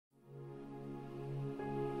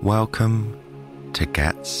Welcome to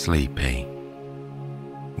Get Sleepy,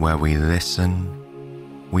 where we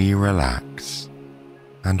listen, we relax,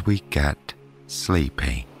 and we get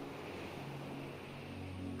sleepy.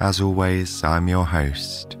 As always, I'm your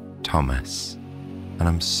host, Thomas, and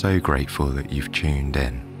I'm so grateful that you've tuned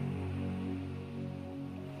in.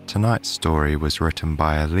 Tonight's story was written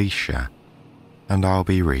by Alicia, and I'll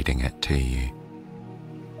be reading it to you.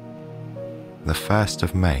 The 1st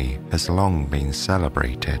of May has long been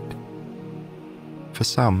celebrated. For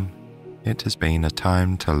some, it has been a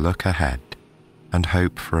time to look ahead and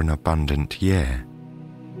hope for an abundant year.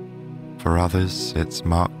 For others, it's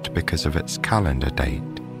marked because of its calendar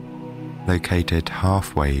date, located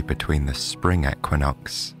halfway between the spring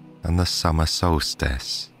equinox and the summer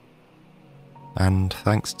solstice. And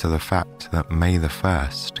thanks to the fact that May the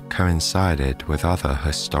 1st coincided with other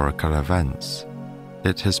historical events,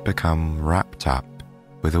 it has become wrapped up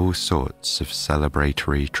with all sorts of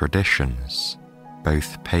celebratory traditions,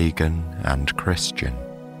 both pagan and Christian.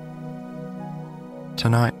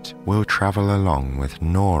 Tonight we'll travel along with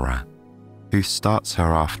Norah, who starts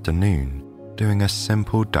her afternoon doing a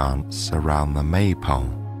simple dance around the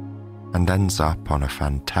maypole and ends up on a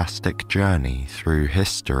fantastic journey through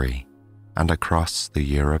history and across the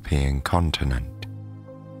European continent.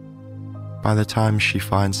 By the time she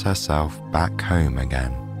finds herself back home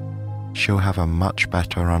again, she'll have a much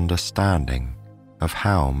better understanding of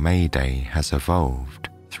how May Day has evolved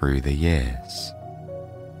through the years.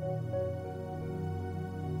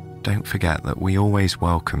 Don't forget that we always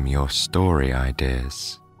welcome your story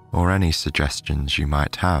ideas or any suggestions you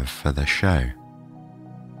might have for the show.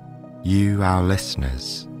 You, our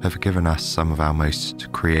listeners, have given us some of our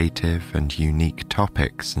most creative and unique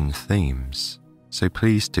topics and themes, so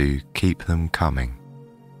please do keep them coming.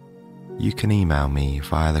 You can email me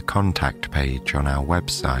via the contact page on our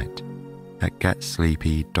website at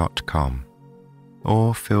getsleepy.com,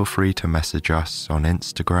 or feel free to message us on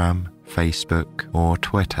Instagram, Facebook, or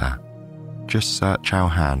Twitter. Just search our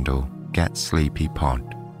handle,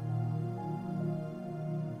 GetSleepyPod.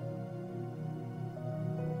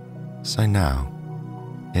 So now,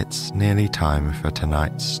 it's nearly time for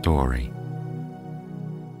tonight's story.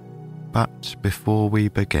 But before we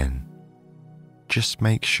begin, just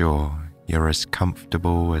make sure you're as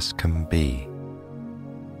comfortable as can be,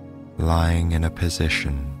 lying in a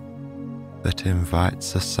position that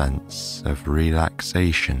invites a sense of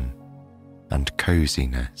relaxation and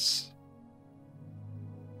coziness.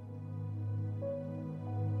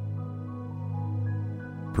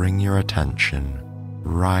 Bring your attention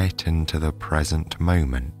right into the present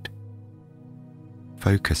moment,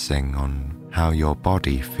 focusing on how your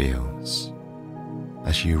body feels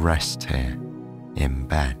as you rest here in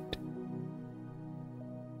bed.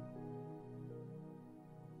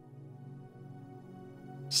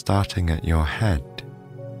 Starting at your head,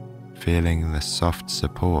 feeling the soft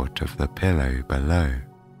support of the pillow below.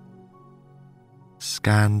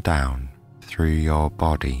 Scan down through your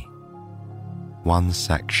body, one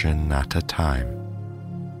section at a time.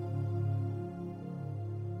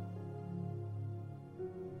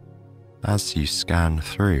 As you scan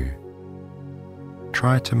through,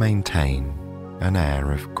 try to maintain an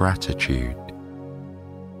air of gratitude.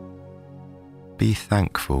 Be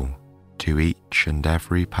thankful to each and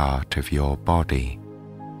every part of your body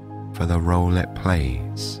for the role it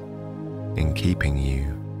plays in keeping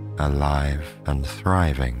you alive and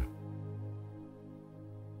thriving.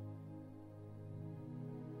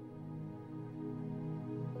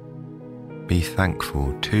 Be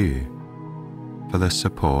thankful too for the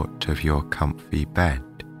support of your comfy bed,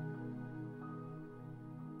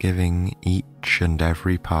 giving each and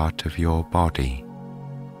every part of your body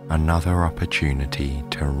another opportunity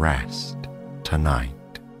to rest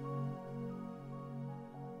tonight.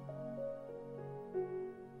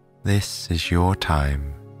 This is your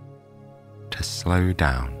time to slow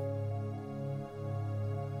down,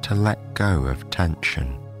 to let go of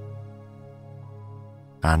tension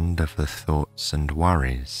and of the thoughts and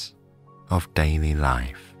worries of daily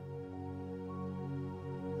life.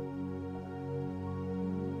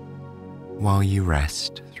 While you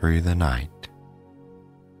rest through the night,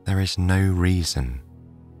 there is no reason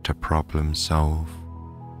to problem solve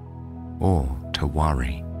or to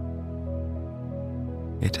worry.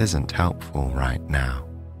 It isn't helpful right now.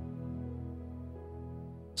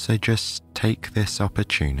 So just take this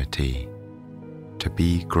opportunity to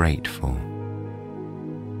be grateful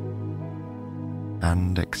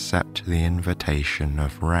and accept the invitation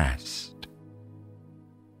of rest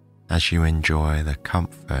as you enjoy the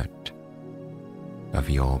comfort of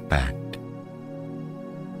your bed.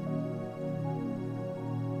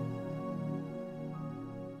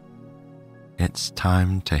 it's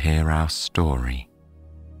time to hear our story.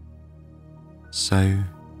 So,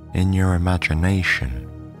 in your imagination,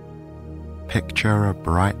 picture a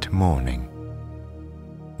bright morning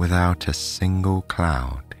without a single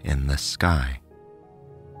cloud in the sky.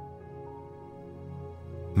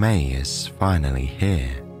 May is finally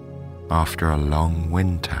here after a long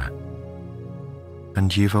winter,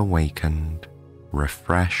 and you've awakened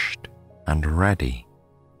refreshed and ready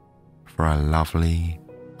for a lovely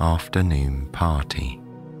afternoon party.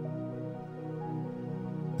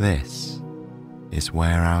 This is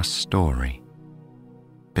where our story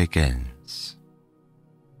begins.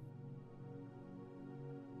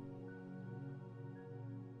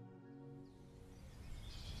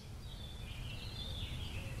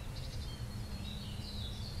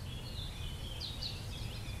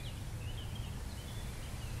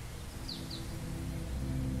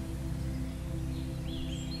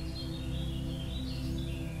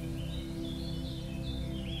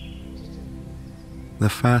 The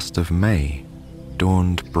 1st of May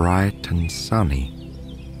dawned bright and sunny.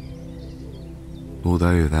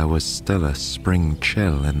 Although there was still a spring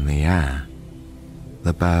chill in the air,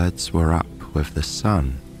 the birds were up with the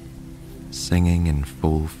sun, singing in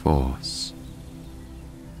full force.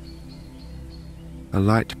 A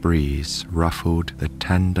light breeze ruffled the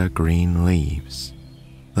tender green leaves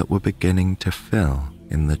that were beginning to fill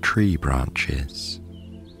in the tree branches.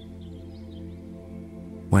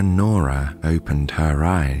 When Norah opened her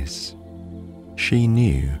eyes, she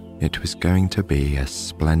knew it was going to be a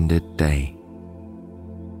splendid day.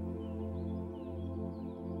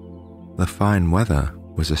 The fine weather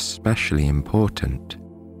was especially important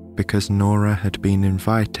because Norah had been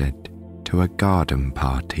invited to a garden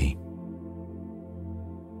party.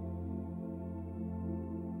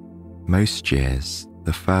 Most years,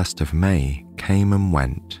 the 1st of May came and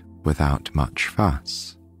went without much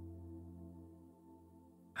fuss.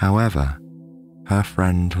 However, her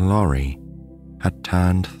friend Laurie had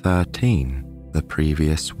turned 13 the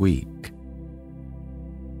previous week.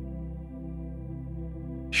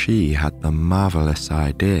 She had the marvelous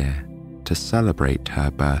idea to celebrate her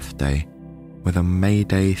birthday with a May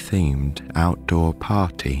Day-themed outdoor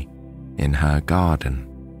party in her garden.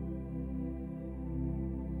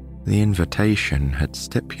 The invitation had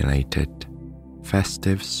stipulated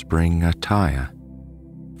festive spring attire,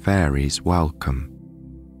 fairies welcome.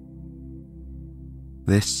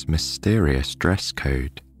 This mysterious dress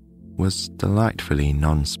code was delightfully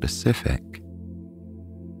non-specific.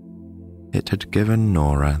 It had given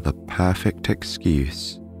Norah the perfect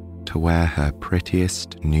excuse to wear her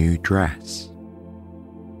prettiest new dress,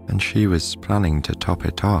 and she was planning to top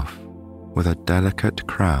it off with a delicate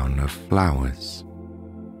crown of flowers.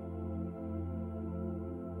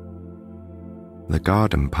 The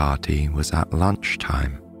garden party was at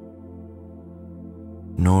lunchtime.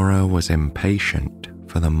 Norah was impatient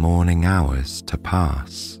for the morning hours to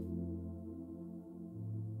pass.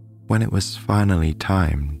 When it was finally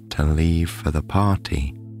time to leave for the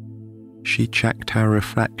party, she checked her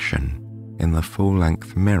reflection in the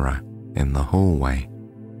full-length mirror in the hallway.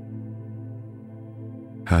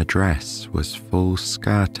 Her dress was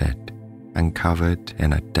full-skirted and covered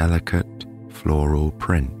in a delicate floral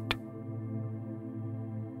print.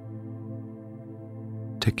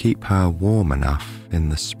 To keep her warm enough in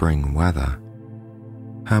the spring weather,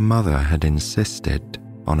 her mother had insisted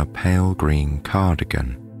on a pale green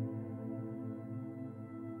cardigan.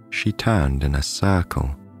 She turned in a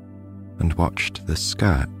circle and watched the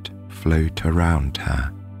skirt float around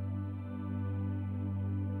her.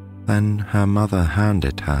 Then her mother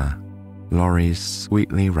handed her Laurie's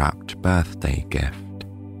sweetly wrapped birthday gift.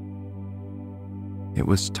 It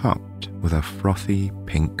was topped with a frothy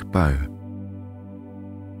pink bow.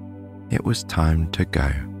 It was time to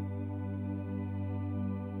go.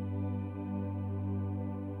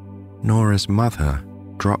 Norah's mother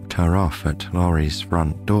dropped her off at Laurie's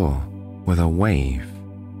front door with a wave,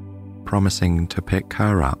 promising to pick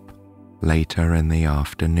her up later in the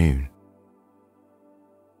afternoon.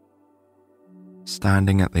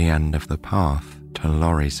 Standing at the end of the path to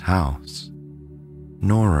Laurie's house,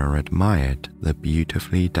 Norah admired the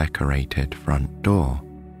beautifully decorated front door,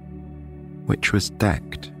 which was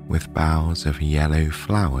decked with boughs of yellow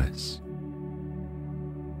flowers.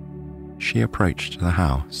 She approached the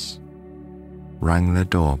house, rang the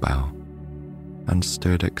doorbell, and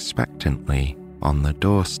stood expectantly on the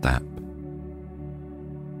doorstep.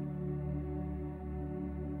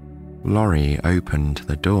 Laurie opened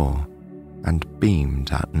the door and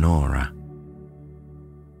beamed at Norah.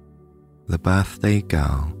 The birthday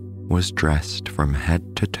girl was dressed from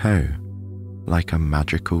head to toe like a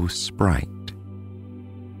magical sprite.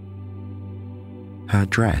 Her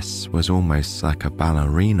dress was almost like a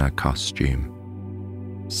ballerina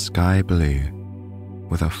costume, sky blue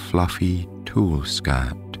with a fluffy tulle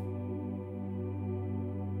skirt.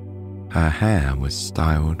 Her hair was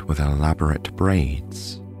styled with elaborate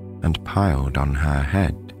braids and piled on her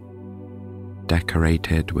head,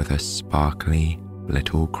 decorated with a sparkly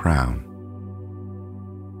little crown.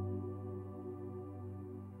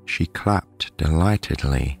 She clapped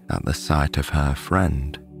delightedly at the sight of her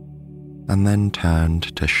friend, and then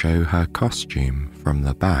turned to show her costume from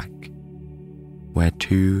the back, where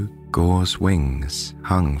two gauze wings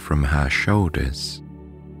hung from her shoulders.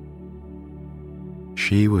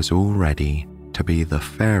 She was all ready to be the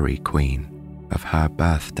fairy queen of her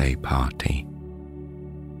birthday party.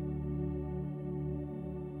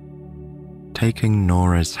 Taking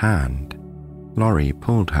Norah's hand, Laurie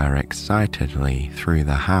pulled her excitedly through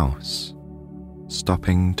the house,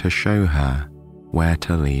 stopping to show her where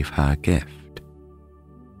to leave her gift.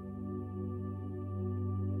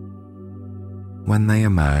 When they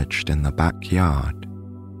emerged in the backyard,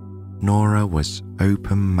 Norah was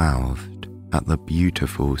open-mouthed at the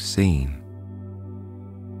beautiful scene.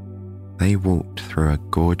 They walked through a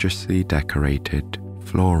gorgeously decorated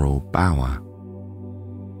floral bower,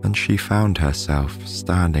 and she found herself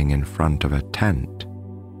standing in front of a tent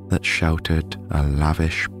that sheltered a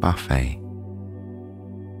lavish buffet.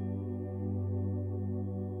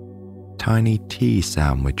 Tiny tea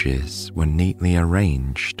sandwiches were neatly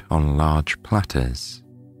arranged on large platters.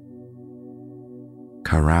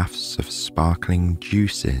 Carafes of sparkling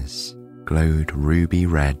juices glowed ruby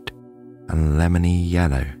red and lemony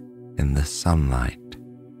yellow in the sunlight.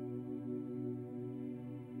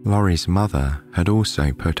 Laurie's mother had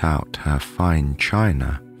also put out her fine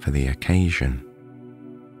china for the occasion.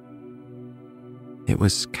 It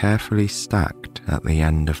was carefully stacked at the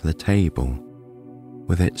end of the table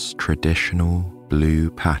with its traditional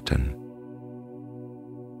blue pattern.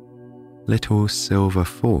 Little silver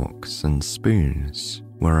forks and spoons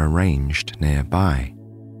were arranged nearby.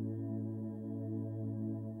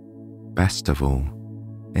 Best of all,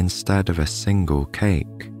 instead of a single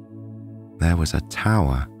cake, there was a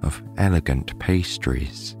tower of elegant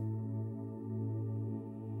pastries.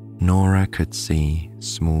 Norah could see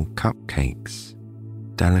small cupcakes,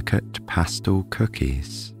 delicate pastel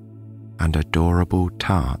cookies, and adorable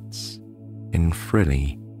tarts in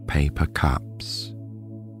frilly paper cups.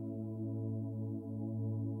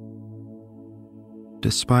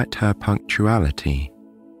 Despite her punctuality,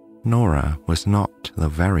 Norah was not the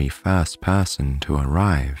very first person to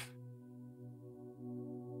arrive.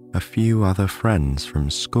 A few other friends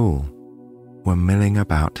from school were milling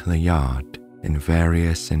about the yard in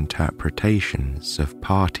various interpretations of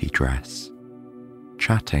party dress,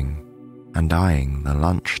 chatting and eyeing the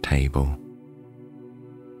lunch table.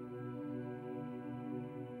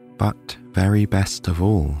 But very best of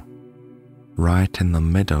all, right in the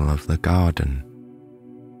middle of the garden,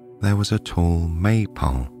 there was a tall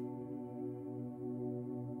maypole.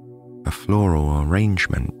 A floral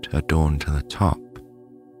arrangement adorned the top,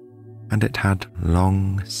 and it had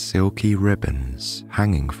long, silky ribbons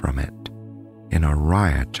hanging from it in a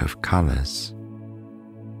riot of colours: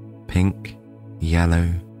 pink, yellow,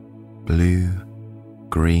 blue,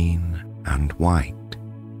 green, and white.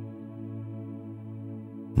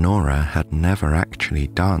 Norah had never actually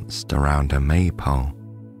danced around a maypole,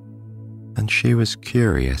 and she was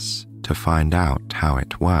curious to find out how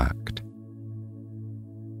it worked.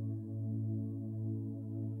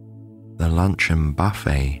 The luncheon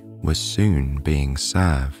buffet was soon being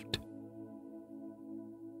served.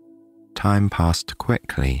 Time passed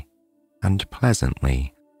quickly and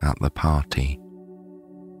pleasantly at the party.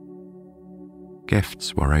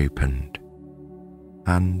 Gifts were opened,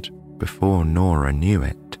 and before Norah knew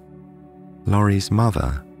it, Laurie's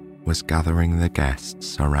mother was gathering the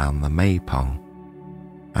guests around the maypole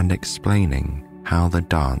and explaining how the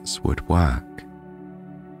dance would work.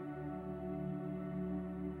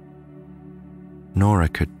 Norah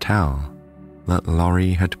could tell that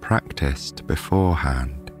Laurie had practiced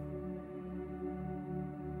beforehand.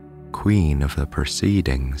 Queen of the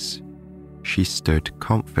proceedings, she stood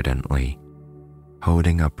confidently,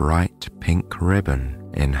 holding a bright pink ribbon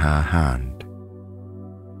in her hand.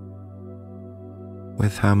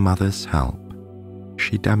 With her mother's help,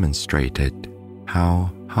 she demonstrated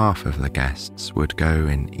how half of the guests would go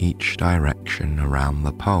in each direction around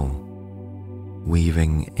the pole,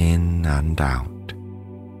 weaving in and out.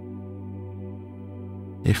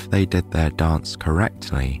 If they did their dance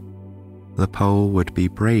correctly, the pole would be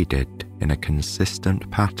braided in a consistent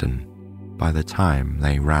pattern by the time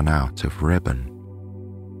they ran out of ribbon.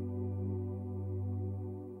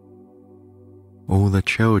 All the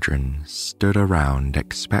children stood around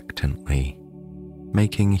expectantly,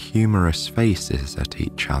 making humorous faces at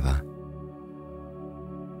each other.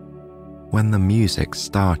 When the music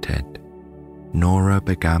started, Norah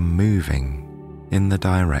began moving in the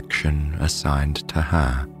direction assigned to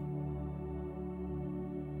her.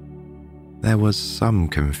 There was some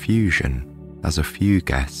confusion as a few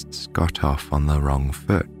guests got off on the wrong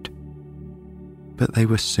foot, but they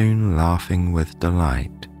were soon laughing with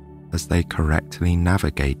delight as they correctly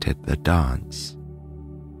navigated the dance,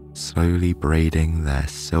 slowly braiding their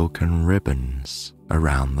silken ribbons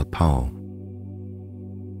around the pole.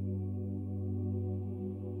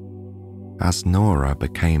 As Norah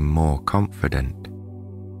became more confident,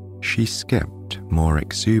 she skipped more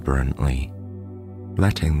exuberantly,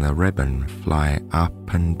 letting the ribbon fly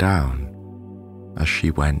up and down as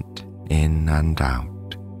she went in and out.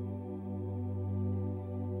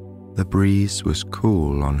 The breeze was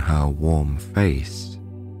cool on her warm face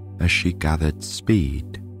as she gathered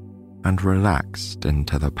speed and relaxed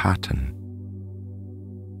into the pattern.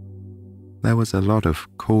 There was a lot of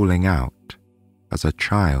calling out as a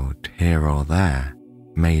child here or there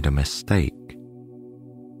made a mistake,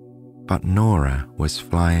 but Norah was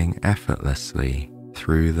flying effortlessly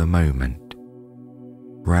through the moment,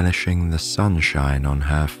 relishing the sunshine on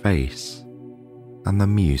her face and the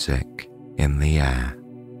music in the air.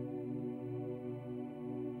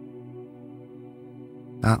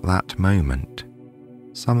 At that moment,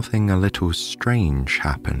 something a little strange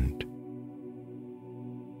happened.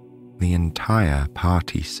 The entire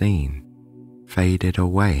party scene faded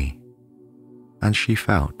away, and she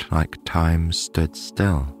felt like time stood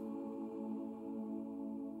still.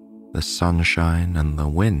 The sunshine and the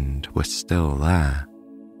wind were still there,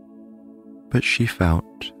 but she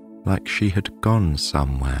felt like she had gone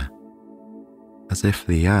somewhere, as if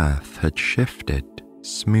the earth had shifted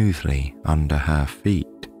smoothly under her feet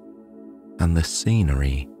and the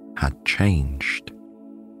scenery had changed.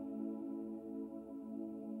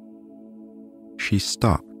 She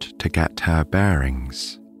stopped to get her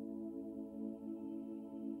bearings.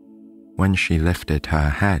 When she lifted her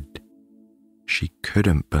head, she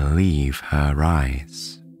couldn't believe her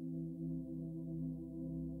eyes.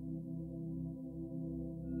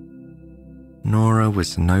 Norah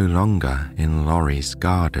was no longer in Laurie's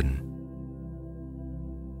garden.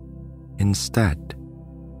 Instead,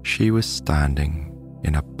 she was standing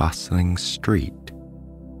in a bustling street.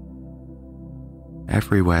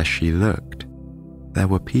 Everywhere she looked, there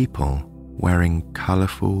were people wearing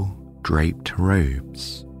colourful, draped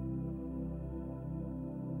robes.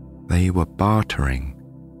 They were bartering,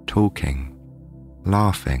 talking,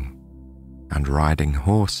 laughing, and riding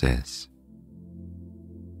horses.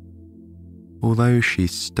 Although she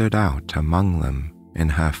stood out among them in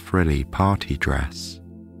her frilly party dress,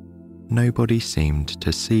 nobody seemed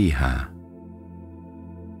to see her.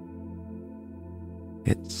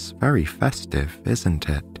 "It's very festive, isn't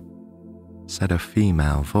it?" said a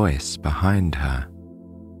female voice behind her.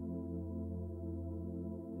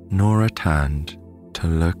 Norah turned to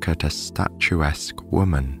look at a statuesque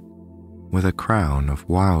woman with a crown of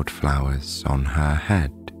wildflowers on her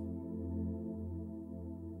head.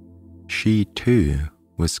 She too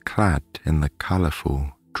was clad in the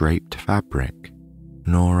colourful, draped fabric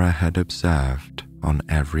Norah had observed on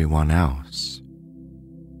everyone else.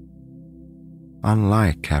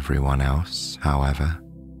 Unlike everyone else, however,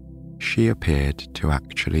 she appeared to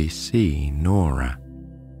actually see Norah.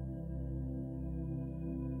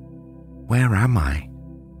 "Where am I?"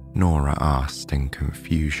 Norah asked in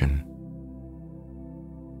confusion.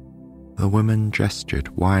 The woman gestured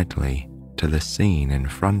widely to the scene in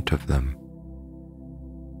front of them.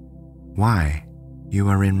 "Why, you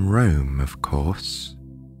are in Rome, of course."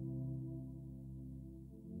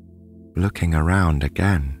 Looking around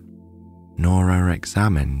again, Norah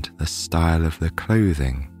examined the style of the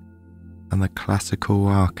clothing and the classical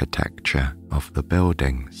architecture of the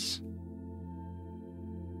buildings.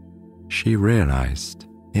 She realized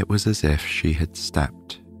it was as if she had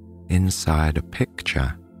stepped inside a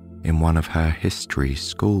picture in one of her history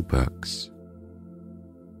school books.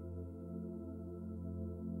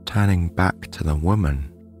 Turning back to the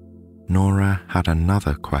woman, Norah had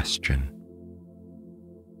another question.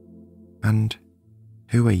 "And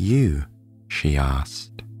who are you?" she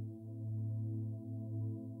asked.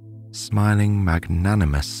 Smiling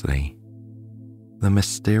magnanimously, the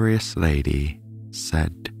mysterious lady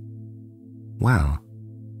said, "Well,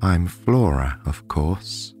 I'm Flora, of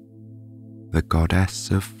course, the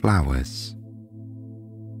goddess of flowers."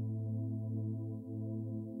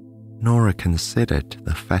 Norah considered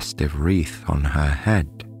the festive wreath on her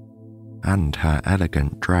head and her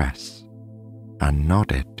elegant dress and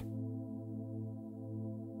nodded.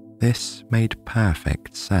 This made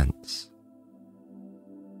perfect sense.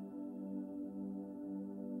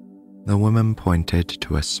 The woman pointed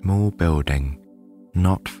to a small building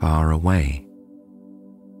not far away.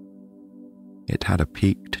 It had a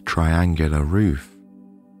peaked triangular roof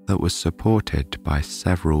that was supported by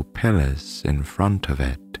several pillars in front of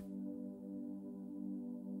it.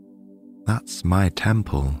 "That's my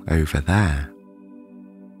temple over there.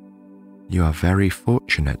 You are very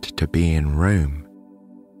fortunate to be in Rome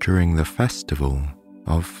during the festival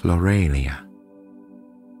of Floralia."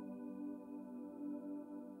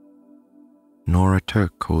 Norah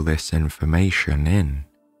took all this information in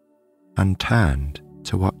and turned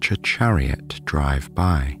to watch a chariot drive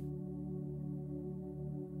by.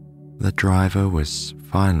 The driver was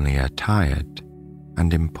finely attired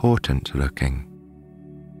and important looking,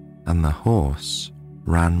 and the horse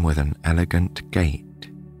ran with an elegant gait.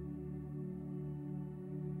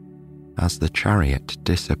 As the chariot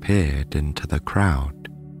disappeared into the crowd,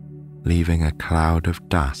 leaving a cloud of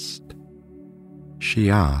dust, she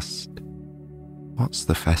asked, "What's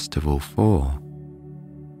the festival for?"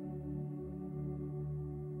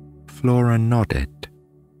 Flora nodded,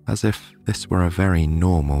 as if this were a very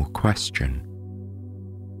normal question.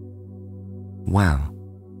 "Well,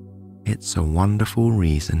 it's a wonderful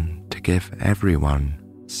reason to give everyone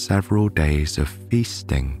several days of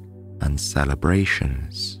feasting and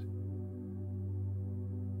celebrations.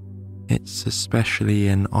 It's especially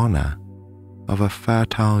in honor of a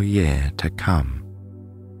fertile year to come.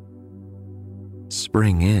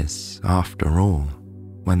 Spring is, after all,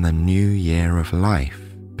 when the new year of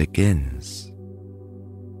life begins.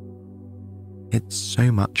 It's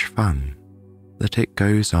so much fun that it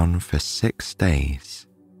goes on for 6 days,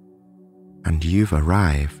 and you've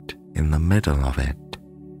arrived in the middle of it."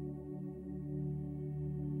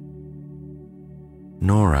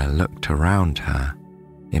 Norah looked around her,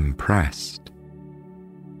 impressed.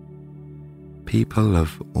 People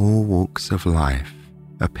of all walks of life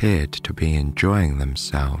appeared to be enjoying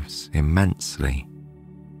themselves immensely.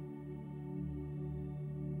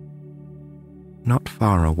 Not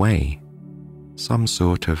far away, some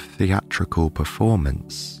sort of theatrical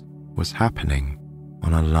performance was happening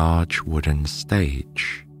on a large wooden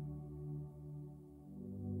stage.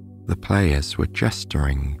 The players were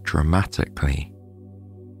gesturing dramatically,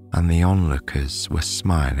 and the onlookers were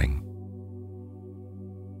smiling.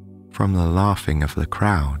 From the laughing of the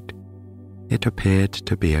crowd, it appeared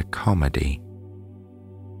to be a comedy.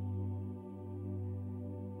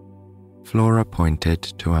 Flora pointed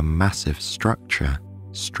to a massive structure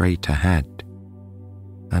straight ahead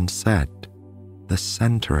and said the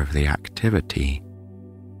center of the activity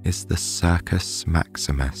is the Circus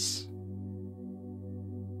Maximus.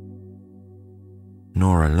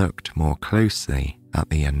 Norah looked more closely at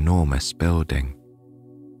the enormous building.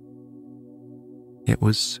 It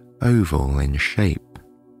was oval in shape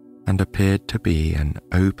and appeared to be an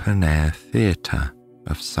open-air theatre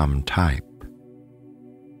of some type.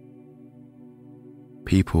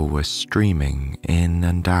 People were streaming in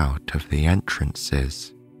and out of the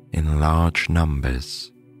entrances in large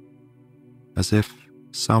numbers, as if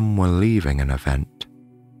some were leaving an event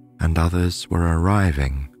and others were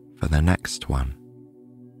arriving for the next one.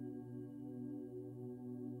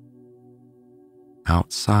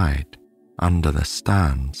 Outside, under the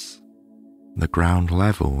stands, the ground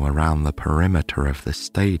level around the perimeter of the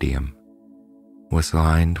stadium was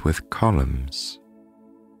lined with columns.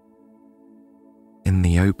 In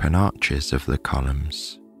the open arches of the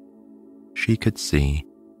columns, she could see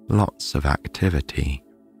lots of activity.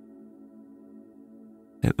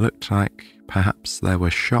 It looked like perhaps there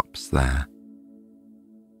were shops there.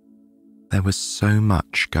 There was so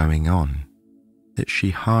much going on that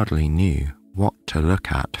she hardly knew what to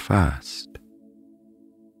look at first.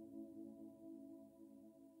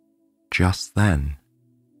 Just then,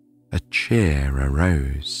 a cheer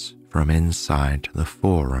arose from inside the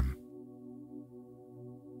forum.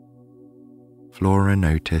 Flora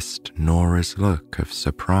noticed Norah's look of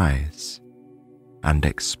surprise and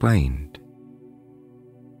explained,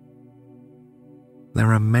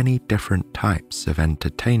 "There are many different types of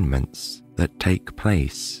entertainments that take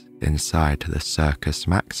place inside the Circus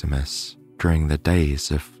Maximus during the days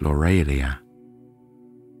of Floralia.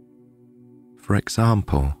 For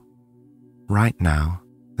example, right now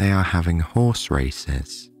they are having horse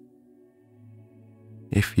races.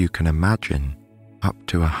 If you can imagine, up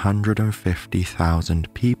to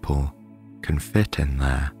 150,000 people can fit in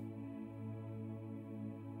there."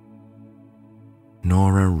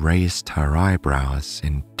 Norah raised her eyebrows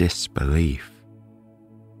in disbelief.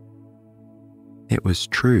 It was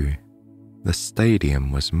true. The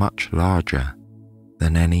stadium was much larger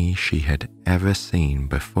than any she had ever seen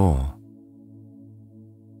before.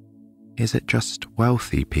 "Is it just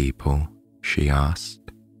wealthy people?" she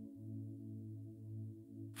asked.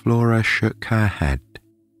 Flora shook her head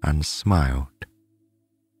and smiled.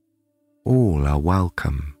 "All are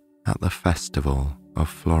welcome at the festival of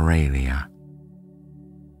Floralia."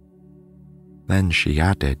 Then she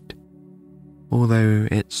added, "Although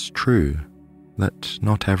it's true that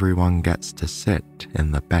not everyone gets to sit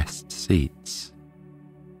in the best seats."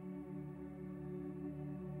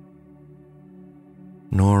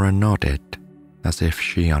 Norah nodded as if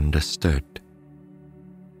she understood.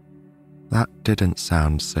 That didn't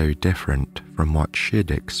sound so different from what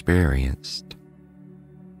she'd experienced.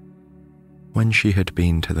 When she had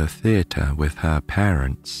been to the theatre with her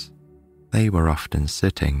parents, they were often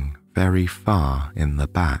sitting very far in the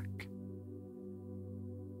back.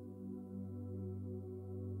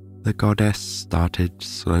 The goddess started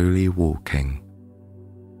slowly walking,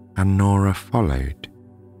 and Norah followed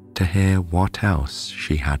to hear what else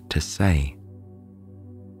she had to say.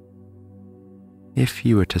 If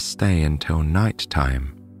you were to stay until night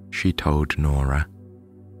time, she told Norah,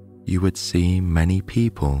 you would see many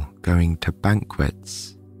people going to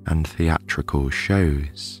banquets and theatrical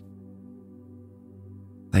shows.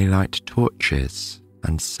 They light torches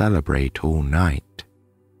and celebrate all night.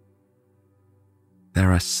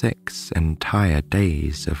 There are 6 entire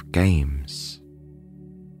days of games.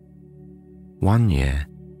 One year,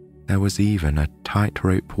 there was even a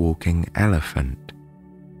tightrope walking elephant.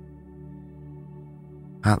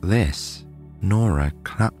 At this, Norah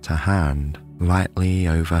clapped a hand lightly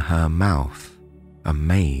over her mouth,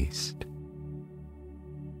 amazed.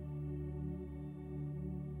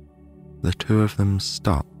 The two of them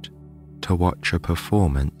stopped to watch a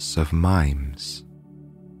performance of mimes.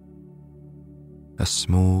 A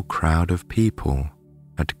small crowd of people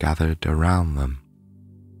had gathered around them.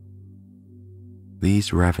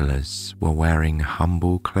 These revelers were wearing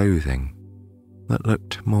humble clothing that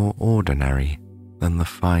looked more ordinary than the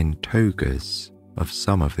fine togas of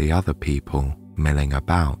some of the other people milling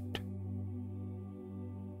about.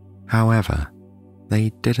 However,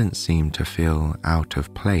 they didn't seem to feel out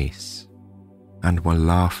of place and were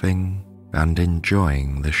laughing and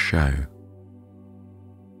enjoying the show.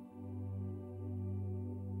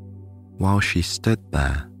 While she stood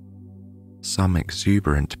there, some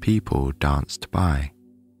exuberant people danced by,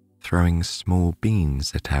 throwing small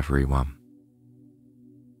beans at everyone.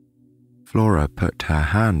 Flora put her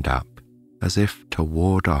hand up as if to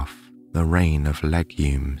ward off the rain of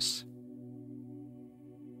legumes.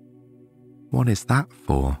 "What is that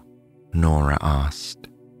for?" Norah asked.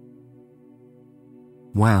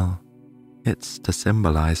 "Well, it's to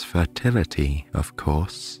symbolize fertility, of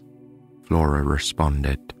course," Flora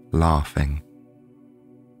responded, laughing.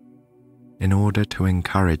 "In order to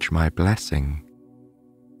encourage my blessing,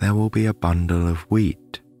 there will be a bundle of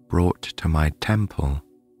wheat brought to my temple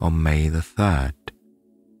on May the 3rd.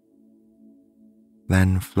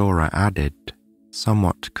 Then Flora added,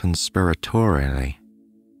 somewhat conspiratorially,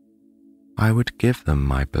 "I would give them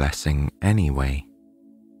my blessing anyway,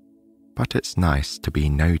 but it's nice to be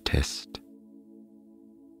noticed."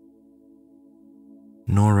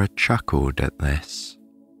 Norah chuckled at this.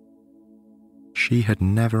 She had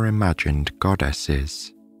never imagined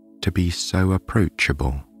goddesses to be so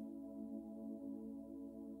approachable.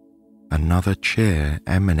 Another cheer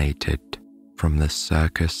emanated from the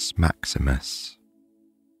Circus Maximus.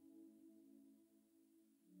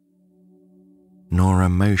 Norah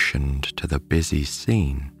motioned to the busy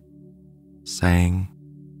scene, saying,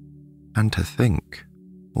 "And to think,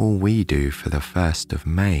 all we do for the 1st of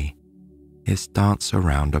May is dance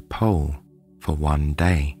around a pole for one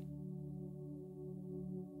day."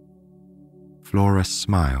 Flora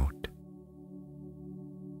smiled.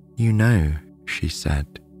 "You know," she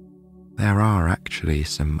said, "there are actually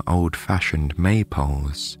some old-fashioned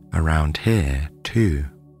maypoles around here too."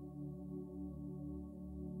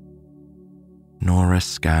 Norah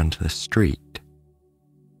scanned the street.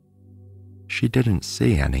 She didn't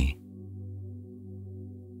see any.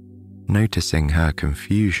 Noticing her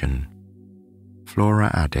confusion, Flora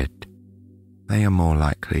added, "They are more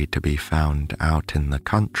likely to be found out in the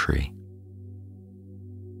country.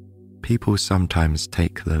 People sometimes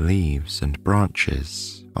take the leaves and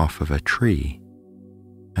branches off of a tree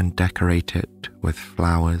and decorate it with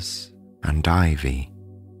flowers and ivy."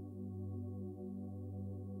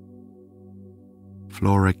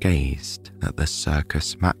 Flora gazed at the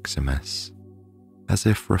Circus Maximus as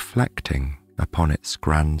if reflecting upon its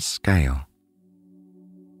grand scale.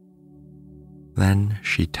 Then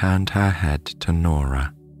she turned her head to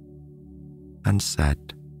Norah. and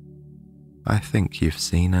said, "I think you've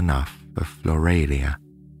seen enough of Floralia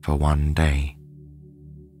for one day.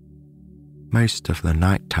 Most of the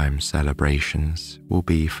nighttime celebrations will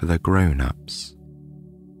be for the grown-ups.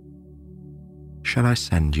 Shall I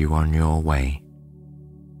send you on your way?"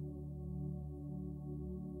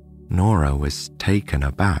 Norah was taken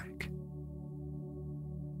aback.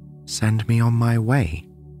 "Send me on my way?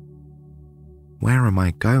 Where am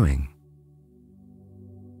I going?"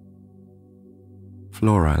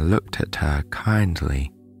 Flora looked at her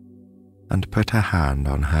kindly and put a hand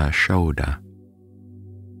on her shoulder.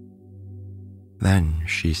 Then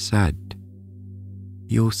she said,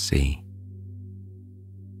 "You'll see.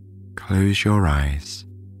 Close your eyes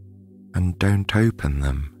and don't open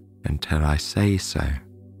them until I say so."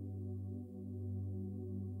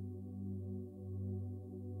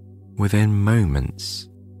 Within moments,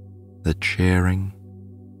 the cheering,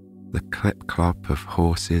 the clip-clop of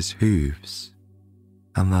horses' hooves,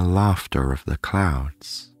 and the laughter of the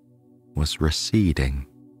clouds was receding.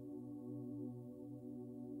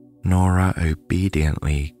 Norah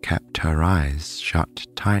obediently kept her eyes shut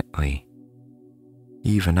tightly,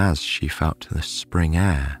 even as she felt the spring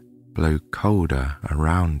air blow colder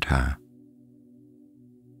around her.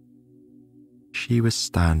 She was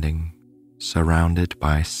standing surrounded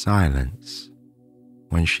by silence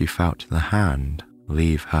when she felt the hand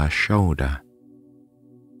leave her shoulder,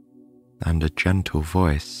 and a gentle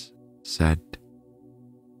voice said,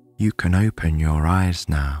 "You can open your eyes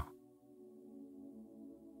now."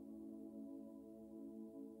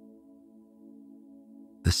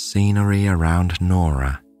 The scenery around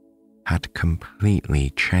Norah had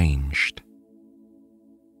completely changed.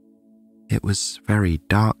 It was very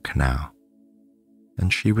dark now,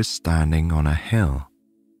 and she was standing on a hill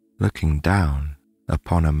looking down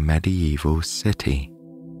upon a medieval city.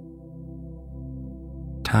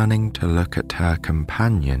 Turning to look at her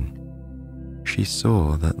companion, she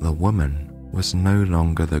saw that the woman was no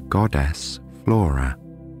longer the goddess Flora.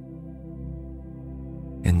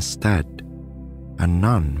 Instead, a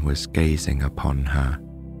nun was gazing upon her,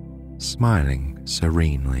 smiling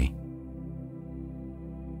serenely.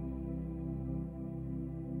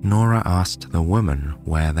 Norah asked the woman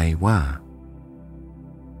where they were.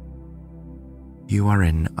 "You are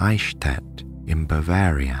in Eichstätt in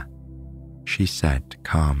Bavaria," she said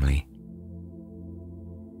calmly.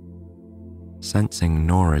 Sensing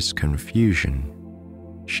Norah's confusion,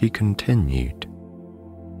 she continued,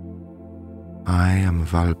 "I am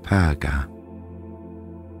Walpurga.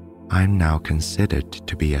 I'm now considered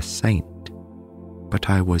to be a saint, but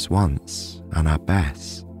I was once an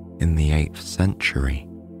abbess in the 8th century.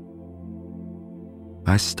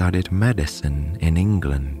 I studied medicine in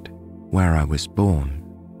England, where I was born,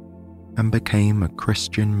 and became a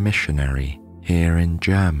Christian missionary here in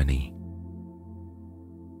Germany.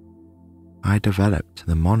 I developed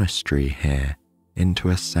the monastery here into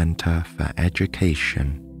a center for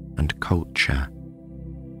education and culture."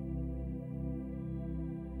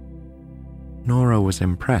 Norah was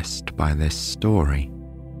impressed by this story.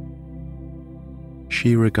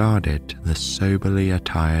 She regarded the soberly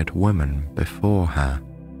attired woman before her.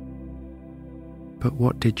 "But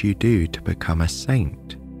what did you do to become a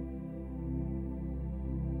saint?"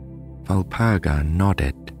 Walpurga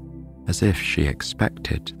nodded as if she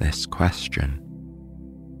expected this question.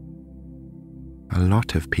 "A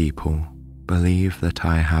lot of people believe that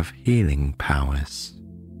I have healing powers."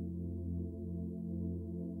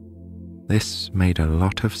 This made a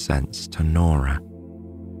lot of sense to Norah,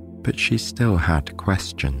 but she still had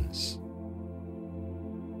questions.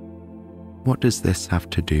 "What does this have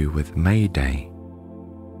to do with May Day?"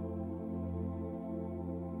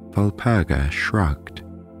 Walpurga shrugged.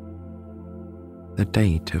 "The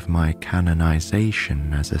date of my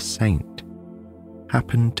canonization as a saint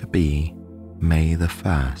happened to be May the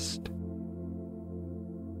 1st.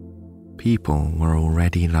 People were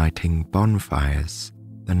already lighting bonfires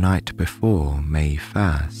the night before May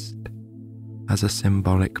 1st as a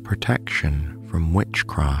symbolic protection from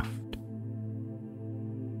witchcraft.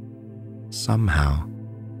 Somehow,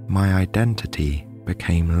 my identity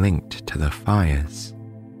became linked to the fires,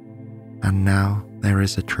 and now there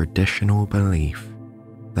is a traditional belief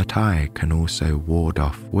that I can also ward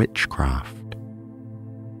off witchcraft.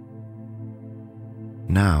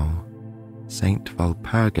 Now, St.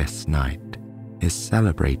 Walpurgis Night is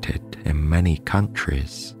celebrated in many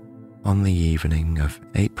countries on the evening of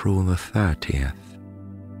April the 30th,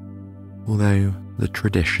 although the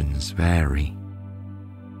traditions vary."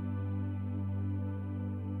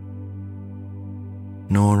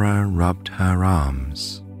 Norah rubbed her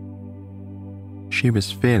arms. She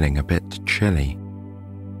was feeling a bit chilly.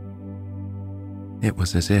 It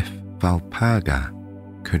was as if Valpurga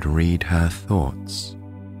could read her thoughts.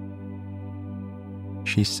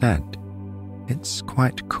 She said, "It's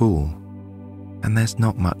quite cool, and there's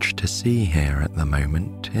not much to see here at the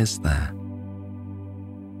moment, is there?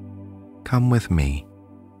 Come with me.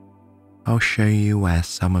 I'll show you where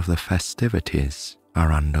some of the festivities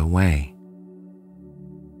are underway."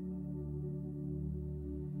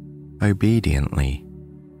 Obediently,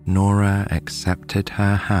 Norah accepted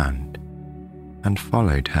her hand and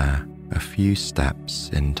followed her a few steps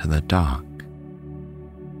into the dark.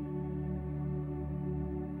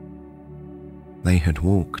 They had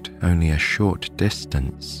walked only a short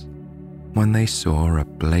distance when they saw a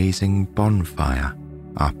blazing bonfire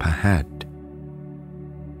up ahead.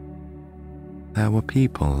 There were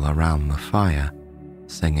people around the fire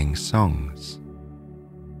singing songs.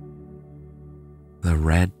 The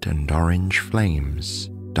red and orange flames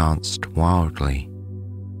danced wildly,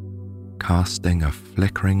 casting a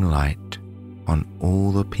flickering light on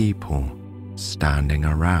all the people standing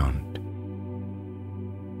around.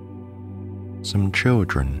 Some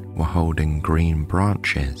children were holding green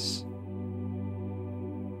branches.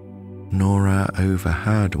 Norah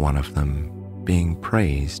overheard one of them being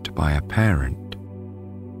praised by a parent,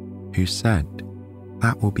 who said,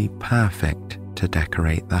 "That will be perfect to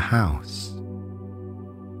decorate the house."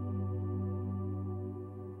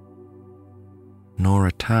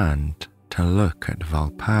 Norah turned to look at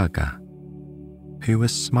Valpurga, who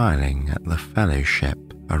was smiling at the fellowship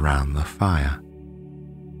around the fire.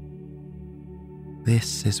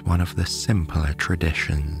 "This is one of the simpler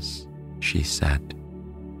traditions," she said.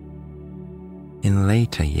 "In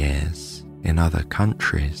later years, in other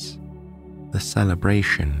countries, the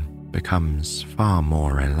celebration becomes far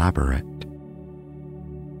more elaborate."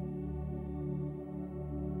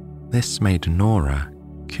 This made Norah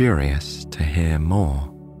curious to hear more.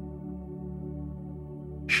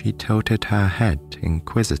 She tilted her head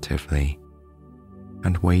inquisitively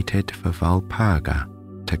and waited for Valpurga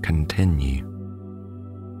to continue.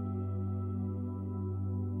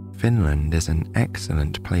 "Finland is an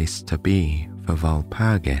excellent place to be for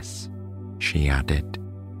Valpurgis," she added.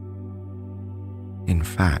 "In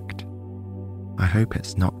fact, I hope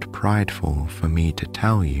it's not prideful for me to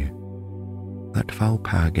tell you that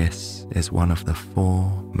Valpurgis is one of the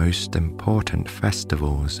 4 most important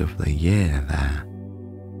festivals of the year there."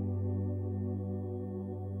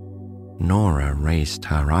 Norah raised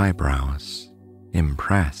her eyebrows,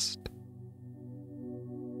 impressed.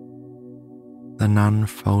 The nun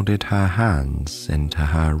folded her hands into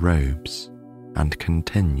her robes and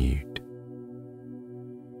continued.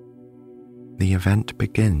 "The event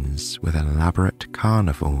begins with elaborate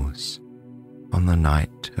carnivals on the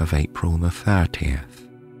night of April the 30th.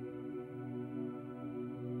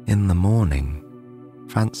 In the morning,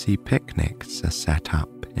 fancy picnics are set up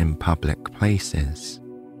in public places,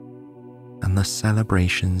 and the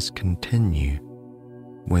celebrations continue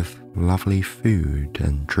with lovely food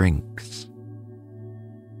and drinks.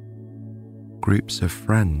 Groups of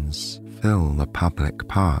friends fill the public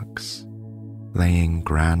parks, laying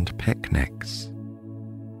grand picnics.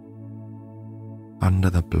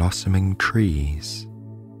 Under the blossoming trees,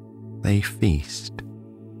 they feast,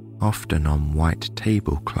 often on white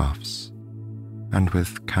tablecloths and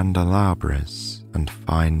with candelabras and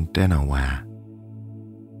fine dinnerware.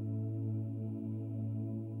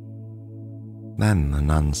 Then the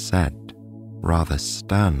nun said, rather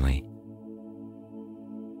sternly,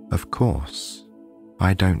 "Of course,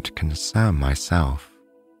 I don't concern myself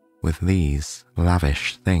with these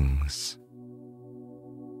lavish things."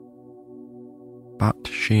 But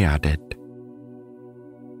she added,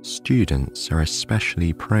 "Students are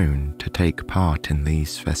especially prone to take part in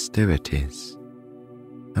these festivities,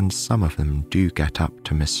 and some of them do get up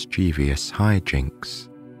to mischievous hijinks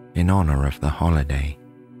in honor of the holiday.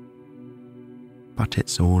 But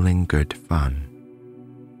it's all in good fun."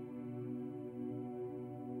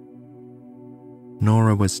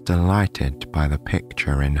 Norah was delighted by the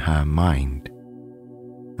picture in her mind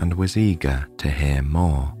and was eager to hear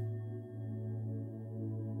more.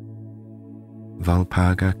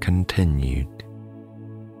 Valpurga continued.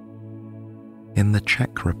 "In the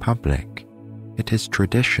Czech Republic, it is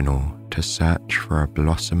traditional to search for a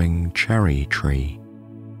blossoming cherry tree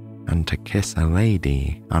and to kiss a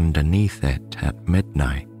lady underneath it at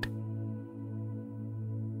midnight."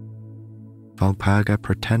 Valpurga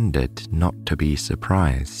pretended not to be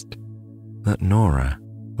surprised that Norah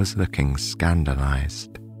was looking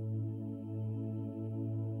scandalized.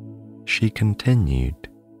 She continued,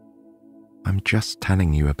 "I'm just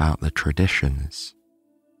telling you about the traditions.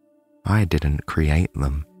 I didn't create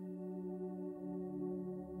them."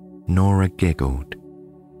 Norah giggled.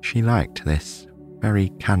 She liked this very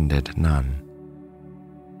candid nun.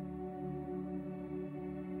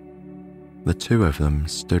 The two of them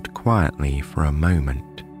stood quietly for a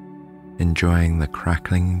moment, enjoying the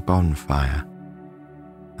crackling bonfire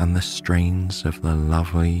and the strains of the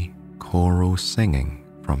lovely choral singing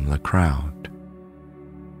from the crowd.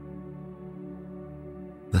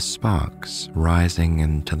 The sparks rising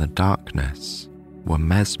into the darkness were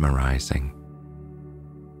mesmerizing,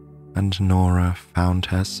 and Norah found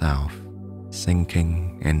herself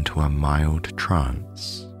sinking into a mild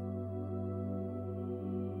trance.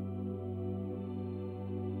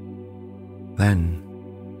 Then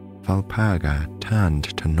Walpurga turned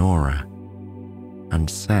to Norah and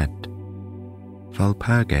said,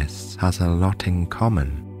 "Walpurgis has a lot in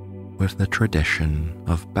common with the tradition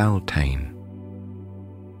of Beltane.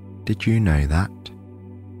 Did you know that?"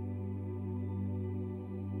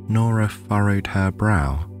 Norah furrowed her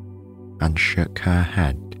brow and shook her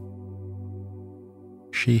head.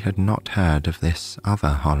 She had not heard of this other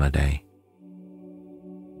holiday.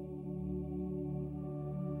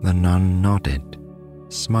 The nun nodded,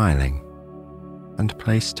 smiling, and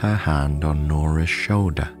placed her hand on Norah's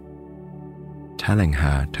shoulder, telling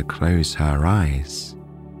her to close her eyes,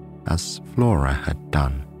 as Flora had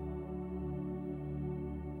done.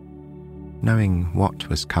 Knowing what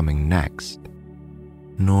was coming next,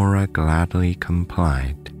 Norah gladly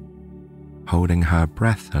complied, holding her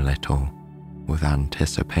breath a little with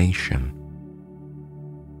anticipation.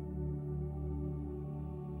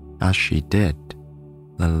 As she did,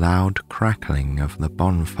 the loud crackling of the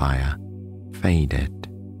bonfire faded.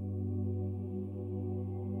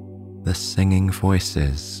 The singing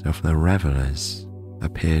voices of the revelers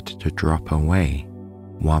appeared to drop away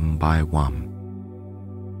one by one.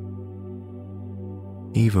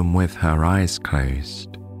 Even with her eyes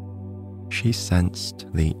closed, she sensed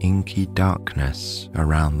the inky darkness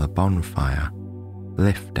around the bonfire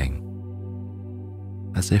lifting,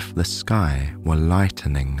 as if the sky were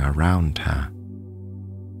lightening around her.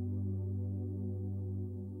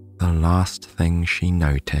 The last thing she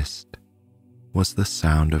noticed was the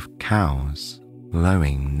sound of cows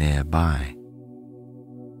lowing nearby.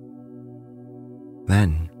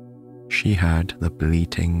 Then she heard the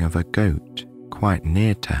bleating of a goat quite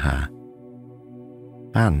near to her,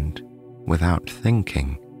 and, without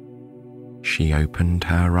thinking, she opened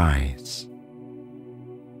her eyes.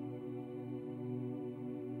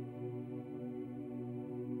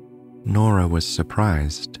 Norah was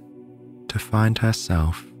surprised to find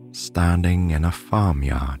herself standing in a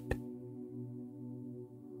farmyard.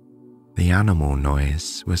 The animal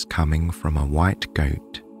noise was coming from a white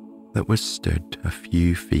goat that was stood a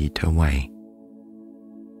few feet away.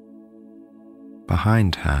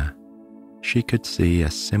 Behind her, she could see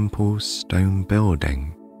a simple stone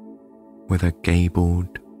building with a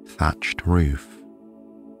gabled, thatched roof.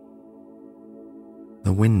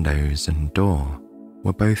 The windows and door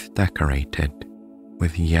were both decorated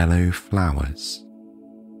with yellow flowers.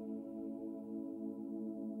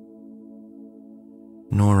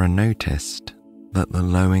 Norah noticed that the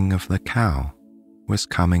lowing of the cow was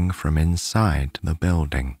coming from inside the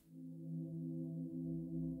building.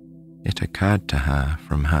 It occurred to her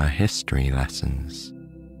from her history lessons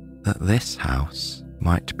that this house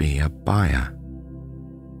might be a byre,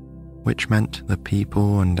 which meant the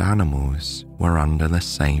people and animals were under the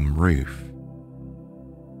same roof.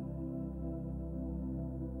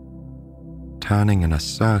 Turning in a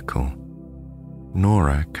circle,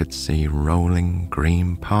 Norah could see rolling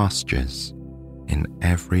green pastures in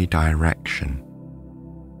every direction,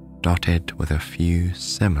 dotted with a few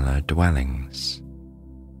similar dwellings.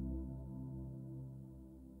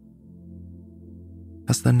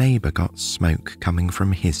 Has the neighbour got smoke coming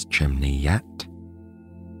from his chimney yet?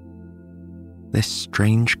 This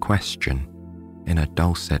strange question, in a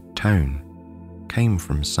dulcet tone, came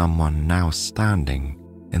from someone now standing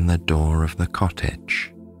in the door of the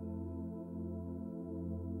cottage.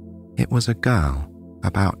 It was a girl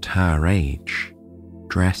about her age,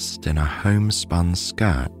 dressed in a homespun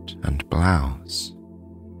skirt and blouse.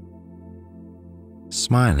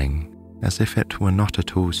 Smiling as if it were not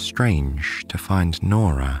at all strange to find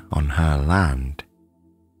Norah on her land,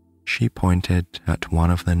 she pointed at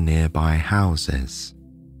one of the nearby houses.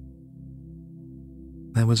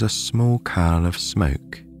 There was a small curl of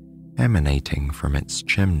smoke emanating from its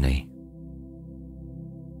chimney.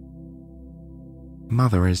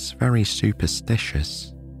 "Mother is very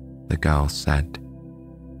superstitious," the girl said.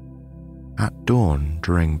 "At dawn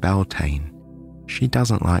during Beltane, she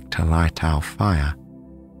doesn't like to light our fire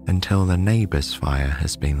until the neighbour's fire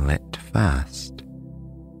has been lit first."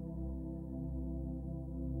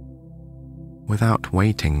 Without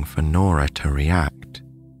waiting for Norah to react,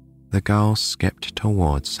 the girl skipped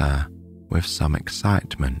towards her with some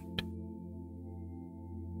excitement.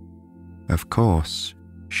 Of course,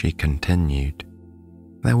 she continued,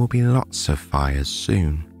 there will be lots of fires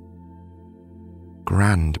soon.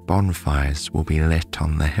 Grand bonfires will be lit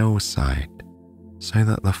on the hillside so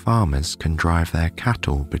that the farmers can drive their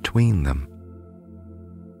cattle between them.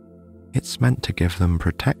 It's meant to give them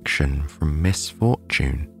protection from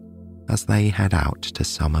misfortune as they head out to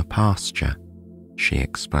summer pasture, she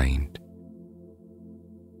explained.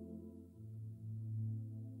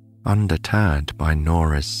 Undeterred by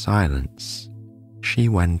Norah's silence, she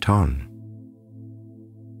went on.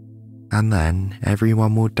 And then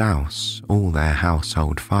everyone will douse all their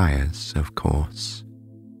household fires, of course,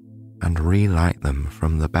 and relight them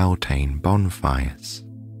from the Beltane bonfires.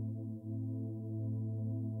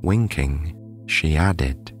 Winking, she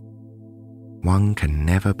added, one can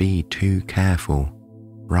never be too careful,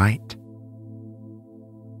 right?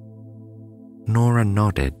 Norah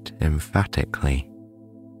nodded emphatically.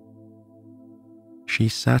 She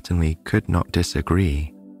certainly could not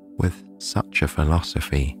disagree with such a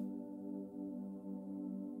philosophy.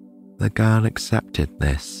 The girl accepted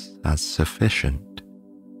this as sufficient.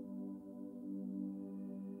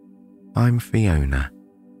 I'm Fiona,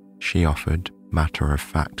 she offered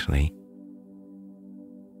matter-of-factly.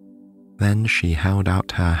 Then she held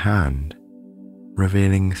out her hand,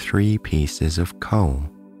 revealing 3 pieces of coal.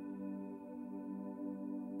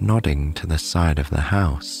 Nodding to the side of the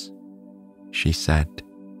house, she said,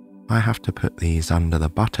 I have to put these under the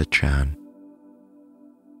butter churn.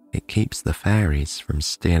 It keeps the fairies from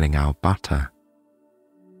stealing our butter.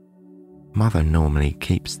 Mother normally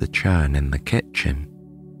keeps the churn in the kitchen,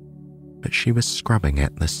 but she was scrubbing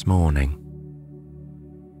it this morning.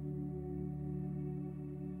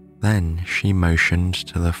 Then she motioned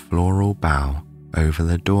to the floral bough over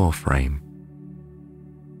the door frame.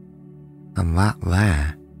 And that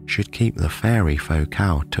there should keep the fairy folk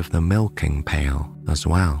out of the milking pail as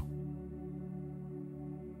well.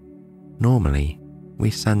 Normally,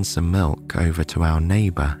 we send some milk over to our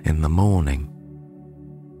neighbour in the morning,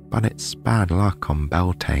 but it's bad luck on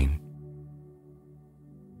Beltane.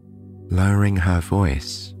 Lowering her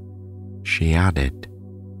voice, she added,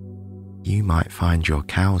 you might find your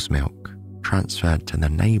cow's milk transferred to the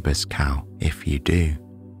neighbour's cow if you do.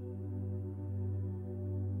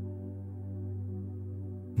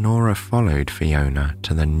 Norah followed Fiona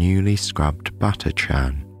to the newly scrubbed butter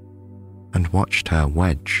churn and watched her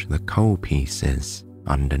wedge the coal pieces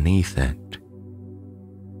underneath it.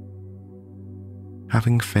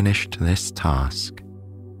 Having finished this task,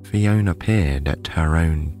 Fiona peered at her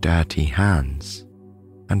own dirty hands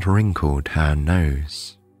and wrinkled her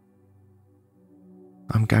nose.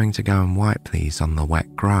 I'm going to go and wipe these on the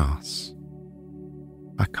wet grass.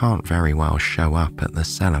 I can't very well show up at the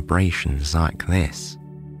celebrations like this,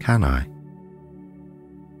 can I?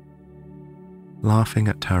 Laughing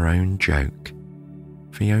at her own joke,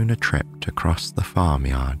 Fiona tripped across the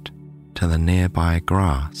farmyard to the nearby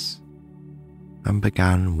grass and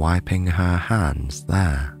began wiping her hands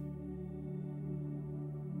there.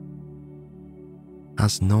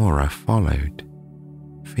 As Norah followed,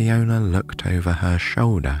 Fiona looked over her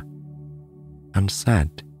shoulder and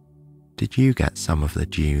said, Did you get some of the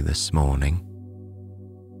dew this morning?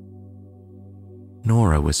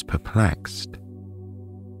 Norah was perplexed.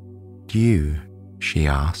 Dew? She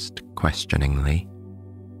asked questioningly.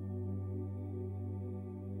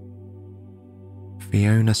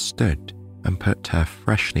 Fiona stood and put her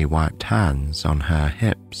freshly wiped hands on her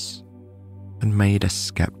hips and made a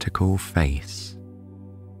skeptical face.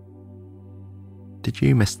 Did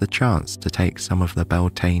you miss the chance to take some of the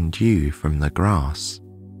Beltane dew from the grass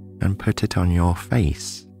and put it on your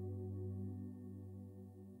face?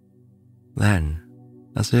 Then,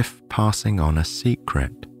 as if passing on a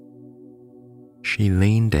secret, she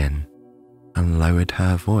leaned in and lowered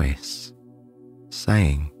her voice,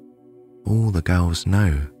 saying, All the girls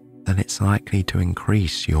know that it's likely to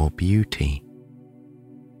increase your beauty.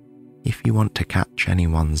 If you want to catch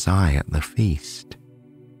anyone's eye at the feast,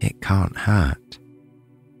 it can't hurt.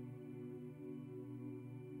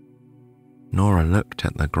 Norah looked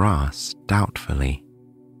at the grass doubtfully.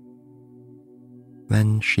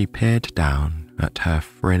 Then she peered down at her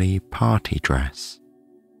frilly party dress.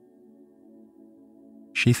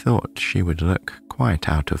 She thought she would look quite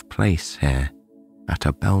out of place here at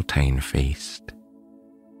a Beltane feast.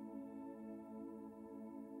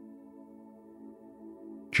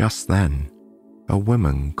 Just then, a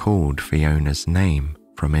woman called Fiona's name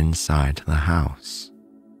from inside the house.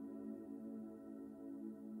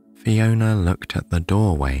 Fiona looked at the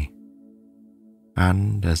doorway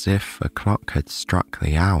and as if a clock had struck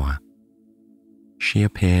the hour, she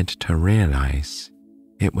appeared to realize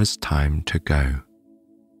it was time to go.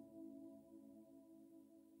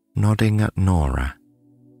 Nodding at Norah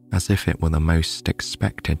as if it were the most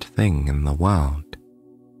expected thing in the world,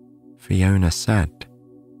 Fiona said,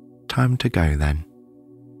 "Time to go then.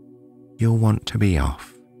 You'll want to be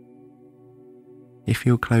off. If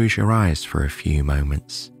you'll close your eyes for a few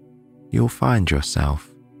moments, you'll find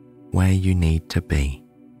yourself where you need to be."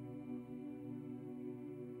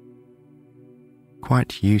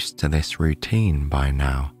 Quite used to this routine by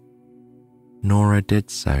now, Norah did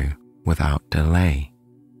so without delay.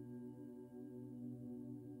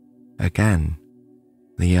 Again,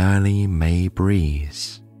 the early May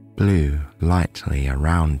breeze blew lightly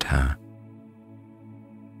around her.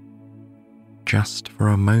 Just for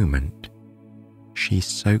a moment, she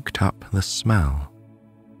soaked up the smell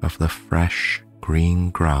of the fresh green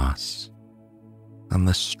grass and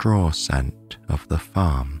the straw scent of the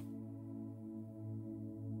farm.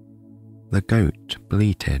 The goat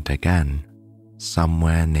bleated again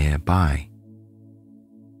somewhere nearby.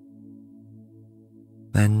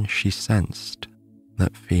 Then she sensed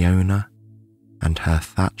that Fiona and her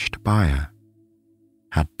thatched byre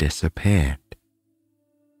had disappeared.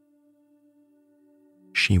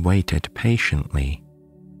 She waited patiently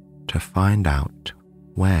to find out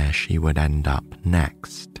where she would end up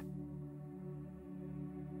next.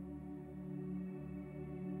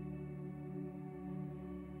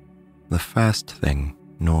 The first thing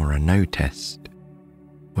Norah noticed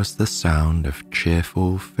was the sound of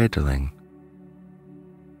cheerful fiddling.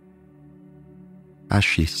 As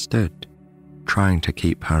she stood, trying to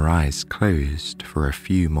keep her eyes closed for a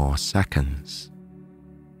few more seconds,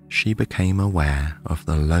 she became aware of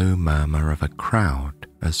the low murmur of a crowd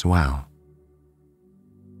as well.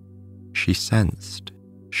 She sensed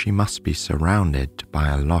she must be surrounded by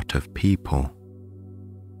a lot of people.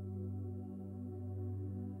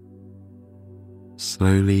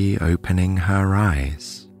 Slowly opening her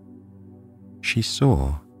eyes, she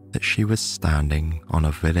saw that she was standing on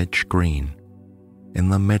a village green in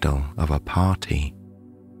the middle of a party.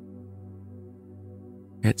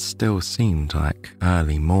 It still seemed like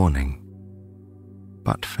early morning,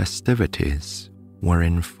 but festivities were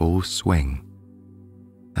in full swing,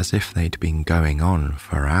 as if they'd been going on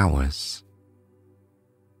for hours.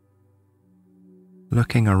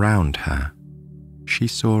 Looking around her, she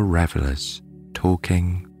saw revelers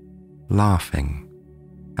talking, laughing,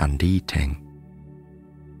 and eating.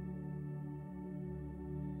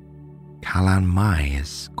 "Calan Mai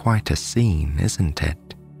is quite a scene, isn't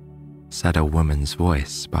it?" said a woman's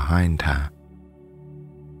voice behind her.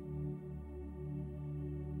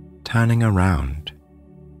 Turning around,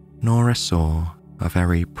 Norah saw a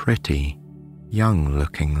very pretty,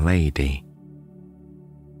 young-looking lady.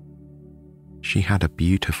 She had a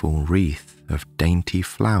beautiful wreath of dainty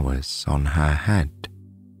flowers on her head,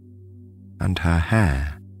 and her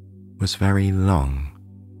hair was very long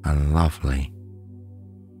and lovely.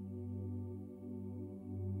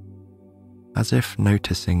 As if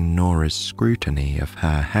noticing Norah's scrutiny of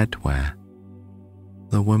her headwear,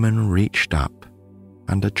 the woman reached up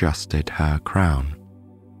and adjusted her crown.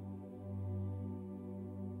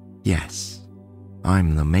 "Yes,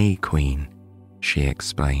 I'm the May Queen," she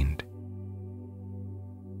explained.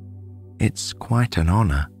 "It's quite an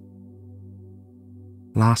honor.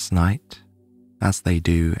 Last night, as they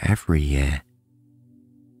do every year,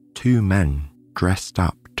 2 men dressed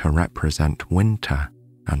up to represent winter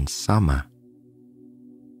and summer.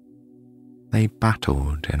 They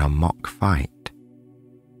battled in a mock fight,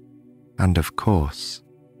 and of course,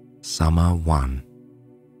 summer won."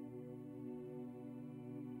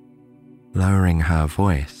 Lowering her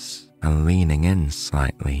voice and leaning in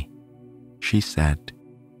slightly, she said,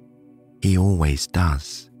 "He always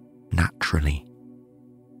does, naturally."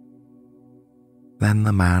 Then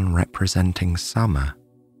the man representing summer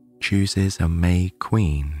chooses a May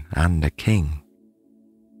Queen and a king,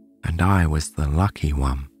 and I was the lucky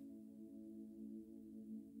one.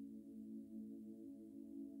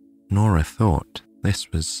 Norah thought this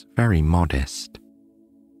was very modest,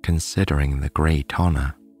 considering the great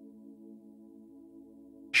honor.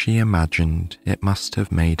 She imagined it must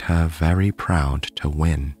have made her very proud to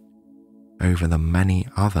win over the many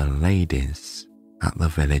other ladies at the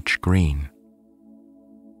village green.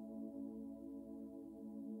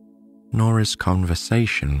 Norah's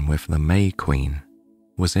conversation with the May Queen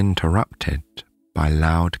was interrupted by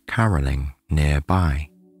loud caroling nearby.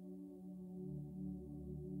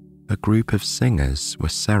 A group of singers were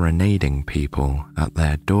serenading people at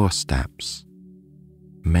their doorsteps,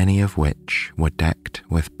 many of which were decked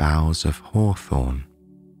with boughs of hawthorn.